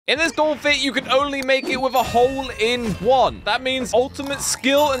In this golf fit, you can only make it with a hole-in-one. That means ultimate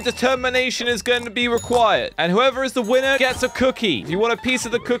skill and determination is going to be required. And whoever is the winner gets a cookie. If you want a piece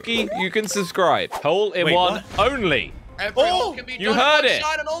of the cookie, you can subscribe. Hole-in-one only. Oh, you heard it.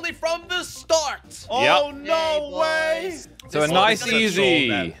 Shot and only from the start. Oh, Yep. no way. So a nice,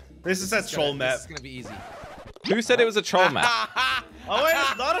 easy. This is a troll map. This is gonna be easy. Who said it was a troll map? Oh, wait,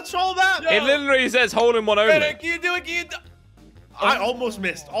 it's not a troll map. It literally says hole-in-one only. Can you do it? Can you do it? I almost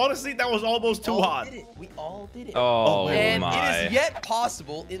missed. Honestly, that was almost too hard. We all did it. Oh, and my. it is yet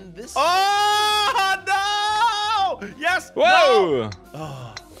possible in this. Oh, no! Yes! Whoa!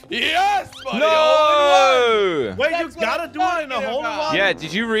 No! Yes, buddy. No! Wait, That's you gotta what do I'm it in a talking hole-in-one? about. Yeah,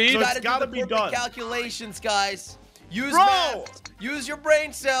 did you read? So You it's gotta do be the perfect done. calculations, guys. Use Bro! math. Use your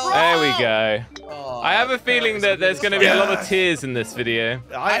brain cells. There we go. Oh, I have a feeling that there's going to be a lot of Yes. tears in this video.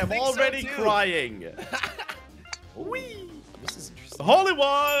 I am think so, already too. crying. Whee! This is interesting.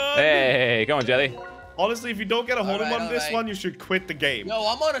 Hole-in-one! Hey, come on, Jelly. Honestly, if you don't get a hole-in-one all this right. one, you should quit the game. Yo,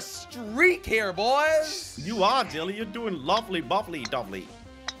 I'm on a streak here, boys. You are, Dilly. You're doing lovely, bubbly, doubly.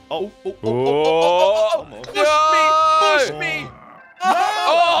 Oh. Oh, Push me!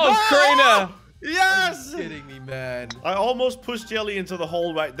 Oh, Crainer! Yes! You're kidding me, man. I almost pushed Jelly into the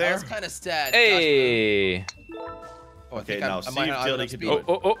hole right That there. was kind of sad. Hey. Okay, now see if Jelly can do Oh, it.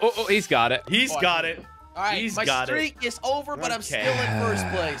 oh, he's got it. He's got it. All right, He's my got it. streak is over, but I'm still Okay. in first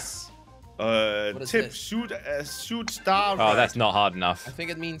place. What is Tip, this? shoot star. Oh, right. that's not hard I enough. think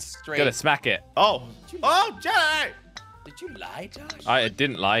it means straight. Gotta smack it. Oh. Oh, Jelly! Did you lie, Josh? I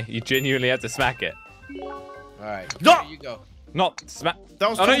didn't lie. You genuinely had to smack it. All right. No! Here you go. Not smack. That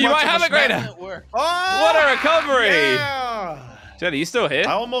was Oh, no, too you much might of have a it, Crainer. smack. Didn't work. Oh! What a recovery! Yeah! Jelly, you still here?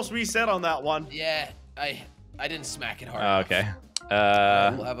 I almost reset on that one. Yeah, I didn't smack it hard. Oh, okay.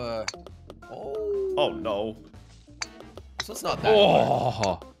 We'll have a. Oh. Oh, no. So it's not that hard.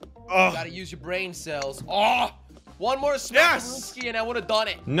 Oh. Oh. Gotta use your brain cells. Oh! One more smack of Yes! Ruski and I would have done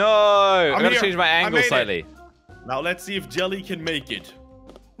it. No! I gotta here. change my I angle made it. slightly. Now let's see if Jelly can make it.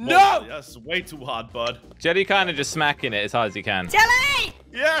 No! Oh, that's way too hard, bud. Jelly kind of just smacking it as hard as he can.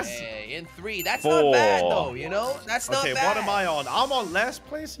 Yes! Hey, in 3. That's 4. not bad, though, you know? That's not Okay, bad. what am I on? I'm on last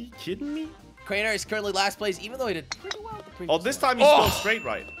place? Are you kidding me? Crainer is currently last place, even though he did pretty well the previous Oh, this time he's going straight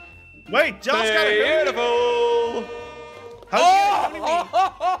right. Wait, Josh got it. Beautiful! How's he gonna hit me?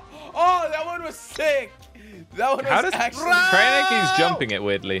 Oh, that one was sick. That one How was does actually... Crainer keeps jumping it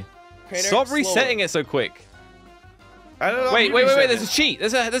weirdly? Crainer, Stop slower. resetting it so quick. I don't know. Wait, you wait, reset there's a it. cheat.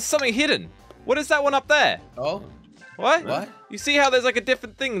 There's something hidden. What is that one up there? Oh, What? What? You see how there's like a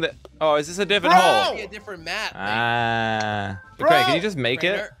different thing that... Oh, is this a different Bro! hole? be a different map. Ah. Bro! Craig, can you just make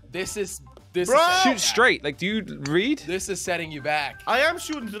it? Crainer, this is Bro! setting you Shoot back. straight. Like, do you read? This is setting you back. I am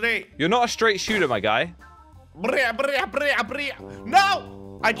shooting today. You're not a straight shooter, my guy. Bria, bria, bria, bria.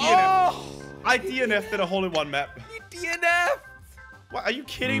 No! I DNF. Oh, I DNF'd in a hole-in-one map. you DNF. What, are you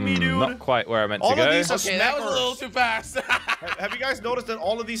kidding me, dude? Not quite where I meant All to of go. these are Okay, that was a smackers. little too fast. Have you guys noticed that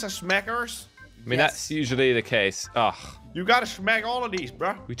all of these are smackers? I mean, Yes. that's usually the case. Ugh. You gotta smack all of these,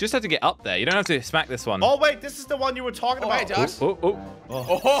 bruh. We just have to get up there. You don't have to smack this one. Oh, wait, this is the one you were talking Oh, about. hey, Josh. Oh.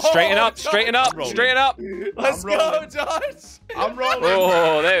 Oh, Straighten up, straighten up, I'm rolling. straighten up. Let's I'm go, rolling. Josh. I'm rolling.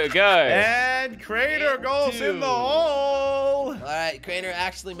 Oh, there we go. And Crater goes in the hole. All right, Crainer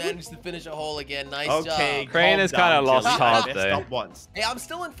actually managed to finish a hole again. Nice Okay, job. Craner's calm down, kinda lost Jelly. heart, I messed though. up once. Hey, I'm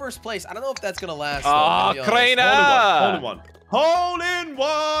still in first place. I don't know if that's gonna last. Ah, though, to be honest. Crainer. Hole-in-one.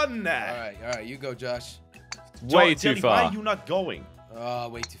 Hole-in-one. All right, you go, Josh. Way Jelly, too why far. are you not going?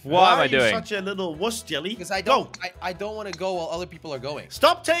 Way too fast. What am I are you doing? such a little wuss, Jelly? Because I Go. don't, I don't want to go while other people are going.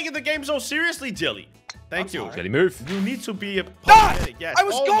 Stop taking the game so seriously, Jelly. Thank you. sorry. Jelly, move. You need to be a Ah! apologetic. Yes. I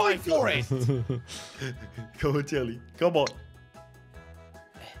was Oh going my for it. goodness. Go on, Jelly. Come on.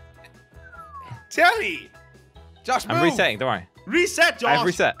 Jelly! Josh, move. I'm resetting, don't worry. Reset, Josh! I've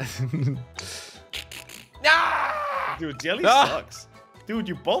reset. Ah! Dude, Jelly Ah. sucks. Dude,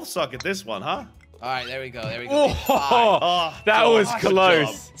 you both suck at this one, huh? All right, there we go. There we go. Oh, Oh, that Josh, was good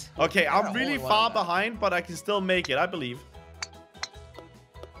close. job. Okay, Got a I'm really hole-in-one far on that. behind, but I can still make it, I believe.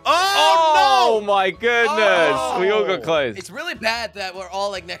 Oh, Oh, no! my goodness. We all got close. It's really bad that we're all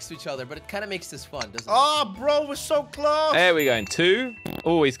like next to each other, but it kind of makes this fun, doesn't it? Oh, bro, we're so close. There we go. In 2.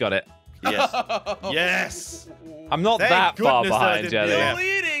 Oh, he's got it. Yes. Yes. I'm not Thank that far goodness that I behind, didn't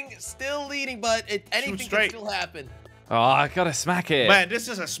Jelly. do Still leading, but anything can straight. still happen. Oh, I gotta smack it. Man, this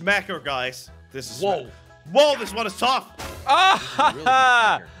is a smacker, guys. This is Whoa. Whoa, this one is tough.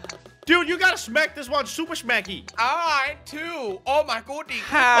 Ah! Really good Dude, you gotta smack this one super smacky. I too. Oh my goodie.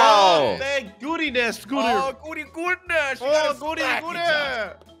 How? Oh, man, goodiness, Scooter. Oh, goody goodness. You Oh, gotta goody, smack it, goody.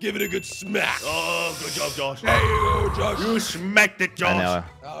 Josh. Give it a good smack. Oh, good job, Josh. There you go, Josh. You smacked it, Josh. I know.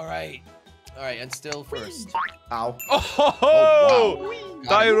 All right. All right, and still first. Ow. Oh,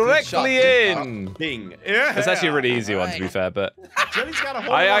 directly in. Bing. Yeah. That's actually a really easy one, to be fair, but Jelly's got a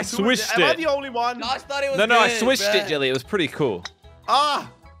hold I on to swished Am I it. the only one? Josh thought it was no, I good, swished bet. it, Jelly. It was pretty cool.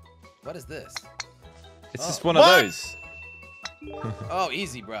 Ah. What is this? It's just one of What? those. Oh,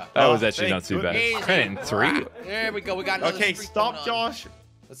 easy, bro. That Oh, was actually thank not too bad. goodness. Credit in 3. There we go. We got another Okay, streak stop, going on. Josh.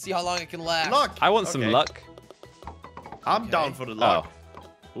 Let's see how long it can last. Luck. I want some Okay. luck. I'm Okay. down for the luck.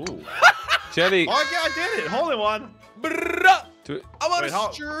 Ooh. Jelly, Oh, yeah, I did it. Hold on. Bruh. do, I'm on Wait, a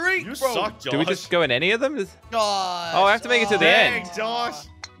how- streak, You bro. suck, Josh. do we just go in any of them? Gosh. Oh, I have to make it to the end. Dang, Josh.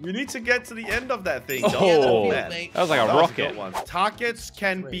 You need to get to the end of that thing, Oh. Josh. Yeah, that Oh, feels man. mate. That was like a That was good rocket. one. Targets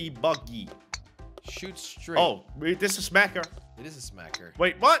can be buggy. Shoot straight. Oh, wait, this is smacker. It is a smacker.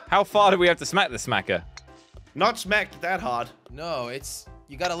 Wait, what? How far do we have to smack the smacker? Not smack that hard. No, it's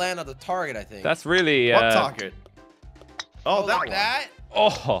you got to land on the target, I think. That's really. What target? Oh, that like one. that.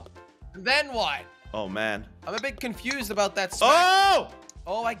 Oh, Then what? Oh, man. I'm a bit confused about that smack. Oh!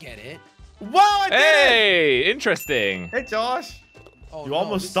 Oh, I get it. Whoa, I did it! hey, interesting. Hey, Josh. Oh, You no,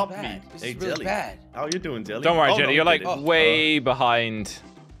 almost this is stopped bad. me. This Hey, is really Jelly. bad. How you doing, Jelly? Don't worry, Oh, Jelly. no, You're you like did it. way behind,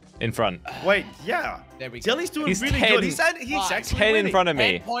 in front. Wait, yeah. There we go. Jelly's doing He's really 10 good. He's actually 10 winning. in front of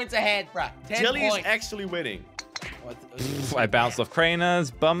 10 me. points ahead, bro. 10 Jelly is points. actually winning. I bounced off Kraner's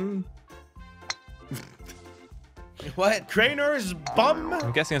bum. What? Craner's bum.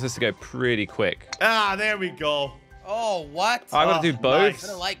 I'm guessing I'm supposed to go pretty quick. Ah, there we go. Oh, what? Oh, I gotta do both. nice. I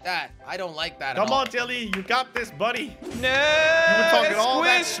don't like that. I don't like that Come at all. on, Jelly. You got this, buddy. No, You were talking all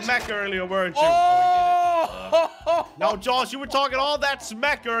that squished. smack earlier, weren't you? Oh! Now, Josh, you were talking all that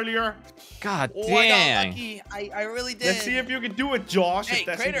smack earlier. God Oh, I got dang. lucky. I really did. Let's see if you can do it, Josh. Hey, if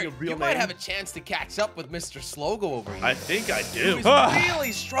that's Crater, your real you name. might have a chance to catch up with Mr. Slogo over here. I think I do. He's Ah.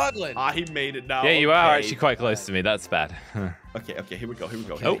 really struggling. Ah, he made it now. Yeah, you are Okay. actually quite close to me. That's bad. Okay, here we go. Here we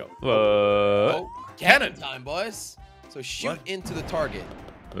go. Oh, we go. whoa. Oh, cannon time, boys. So shoot What? into the target.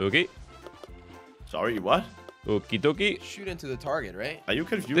 Okay. Sorry, what? Okie dokie. Shoot into the target, right? Are you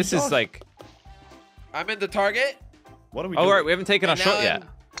confused? This is Josh? like. I'm in the target. What are we Oh, doing? right. We haven't taken our And shot now yet.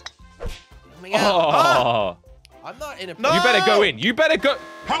 Coming out. Oh. I'm not in a. No! You better go in. You better go.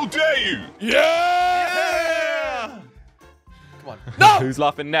 How dare you! Yeah! Come on. No! Who's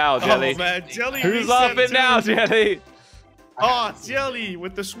laughing now, Jelly? Oh, man. Jelly Who's reset laughing too. now, Jelly? Oh, Jelly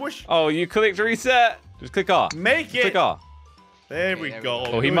with the swoosh. Oh, you clicked reset. Just click R. Make it. Click R. There Okay, we there we go.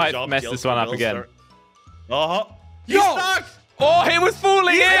 go. Oh, he Good might job, mess this one up again. Uh-huh. Yo! He's stuck! Oh, he was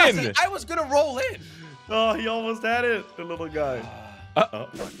falling Yes, in. I was gonna roll in. Oh, he almost had it, the little guy. Uh-huh.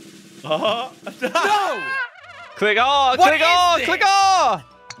 No! Click R. What Click is R. this? Click R.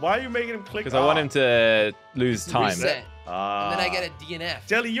 Why are you making him click Because I want him to lose time. Reset. Ah. And then I get a DNF.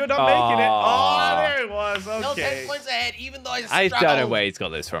 Jelly, you're not making it. Oh, Ah. there it was. Still 10 Okay. points ahead, even though I I struggled. don't know where he's got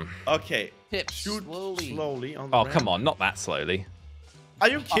this from. Okay. Tips Shoot slowly. on the Oh, ramp. come on. Not that slowly. Are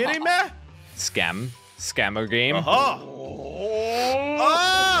you kidding me? Scam. Scammer game. Uh-huh.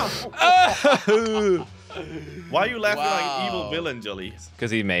 Ah! Why are you laughing like an evil Wow. villain, Jelly?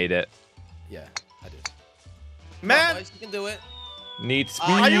 Because he made it. Yeah, I did. Man, Boys, you can do it. Need speed.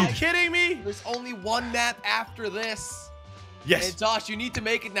 are you kidding me? There's only one map after this. Yes. And Josh, you need to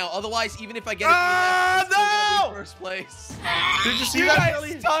make it now. Otherwise, even if I get it, Ah, I'm still gonna no! be first place. Did you see You that, guys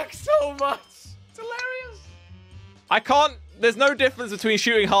Jelly? suck so much. It's hilarious. I can't. There's no difference between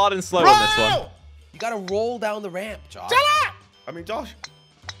shooting hard and slow on this one. Bro! You gotta roll down the ramp, Josh. I mean, Josh.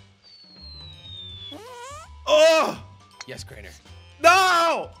 Oh! Yes, Craner.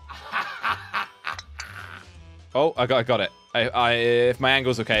 No! Oh, I got it. If my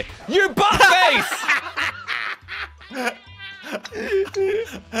angle's okay. You butt face!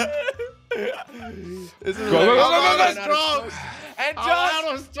 This is Go, go, go, go, go, go. Strong. And I'm Josh,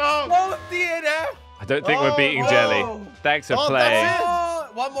 out of strong. both DNF. I don't think we're beating Oh, Jelly. no. Thanks for Oh, playing. that's it. Oh,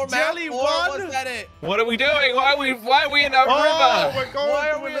 one more map. Jelly or won. was that it? What are we doing? Why are we in a Oh, river? we're going Why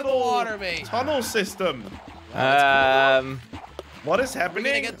are through we a in the little water, mate? tunnel system. What is Are we happening?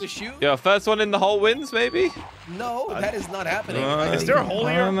 gonna get to shoot? Yeah, first one in the hole wins, maybe? No, that is not happening. Is there a hole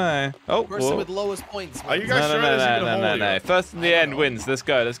I here? don't know. Oh, Person whoa. with lowest points? Are you man. guys No, sure no, there's no, even a no, hole no, no. here? First in the end wins. Let's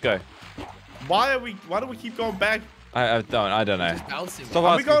go, let's go. Why do we keep going back? I don't know. Just bouncing. Stop Are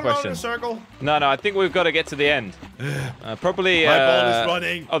we asking going around in a questions. circle? No, I think we've got to get to the end. Probably. My ball is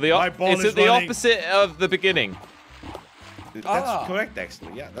running. Oh, My ball it's is at the running. opposite of the beginning. That's Ah. correct,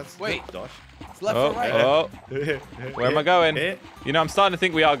 actually. Yeah, that's Wait. good, Josh. Left or right? Oh, where am I going? You know, I'm starting to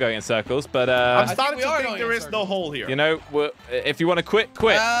think we are going in circles, but I'm I starting think we are to think going there in is no hole here. you know, if you want to quit,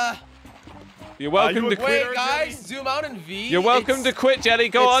 quit. You're welcome to quit. Wait, guys, zoom out in V. You're welcome to quit, Jelly.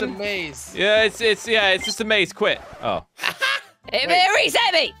 Go on. It's a maze. Yeah, it's just a maze. Quit. Oh. It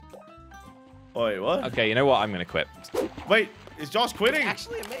reset me. Wait, what? Okay, you know what? I'm gonna quit. Wait, is Josh quitting?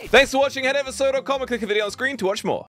 Actually a maze. Thanks for watching. Head over to Slogo.com and click the video on screen to watch more.